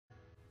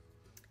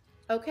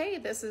Okay,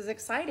 this is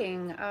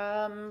exciting.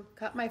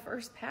 Got my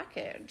first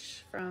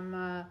package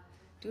from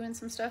doing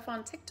some stuff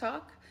on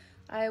TikTok.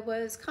 I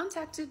was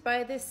contacted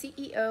by the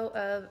CEO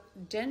of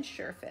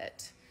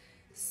Densurefit.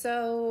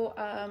 So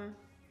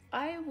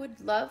I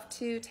would love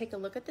to take a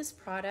look at this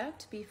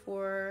product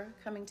before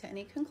coming to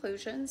any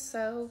conclusions.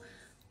 So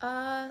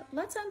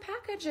let's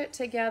unpackage it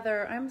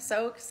together. I'm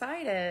so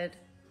excited.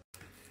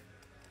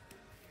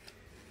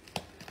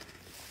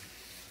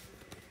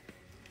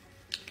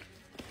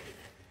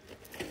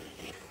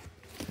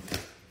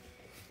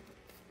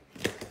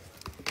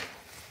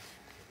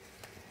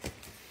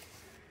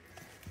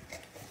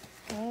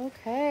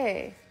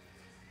 Okay,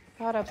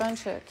 got a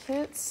bunch of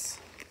kits.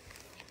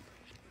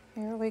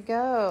 Here we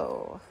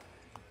go.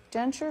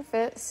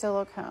 Densurefit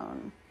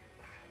silicone.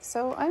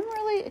 So I'm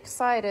really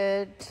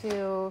excited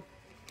to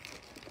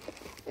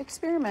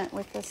experiment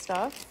with this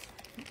stuff.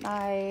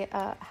 I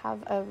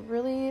have a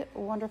really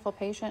wonderful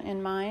patient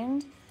in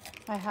mind.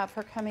 I have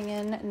her coming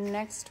in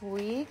next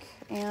week,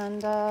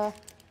 and I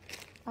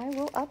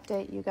will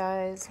update you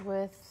guys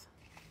with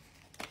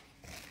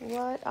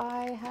what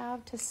I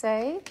have to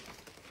say.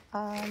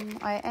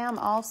 I am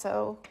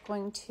also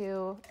going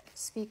to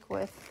speak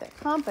with the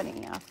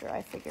company after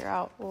I figure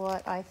out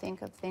what I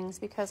think of things,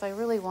 because I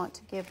really want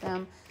to give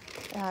them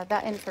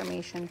that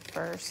information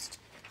first.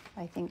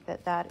 I think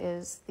that that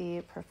is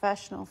the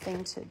professional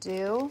thing to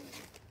do.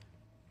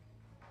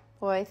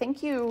 Boy,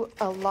 thank you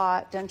a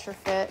lot,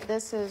 Densurefit.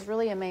 This is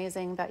really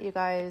amazing that you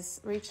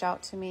guys reached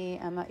out to me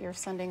and that you're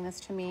sending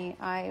this to me.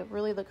 I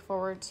really look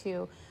forward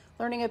to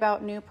learning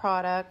about new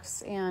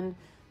products, and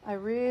I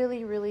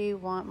really, really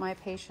want my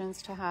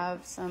patients to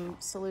have some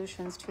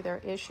solutions to their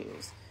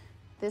issues.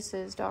 This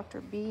is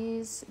Dr.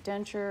 B's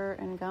denture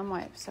and gum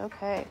wipes.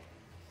 Okay.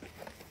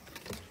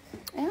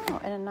 Oh,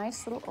 and a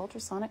nice little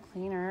ultrasonic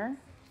cleaner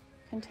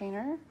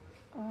container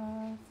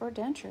for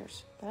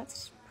dentures.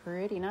 That's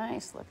pretty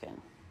nice looking.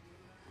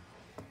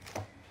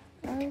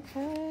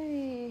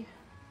 Okay.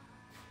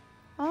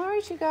 All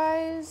right, you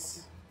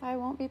guys. I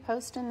won't be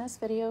posting this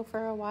video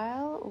for a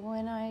while.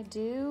 When I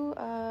do,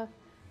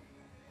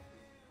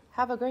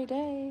 have a great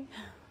day.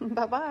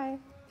 Bye-bye.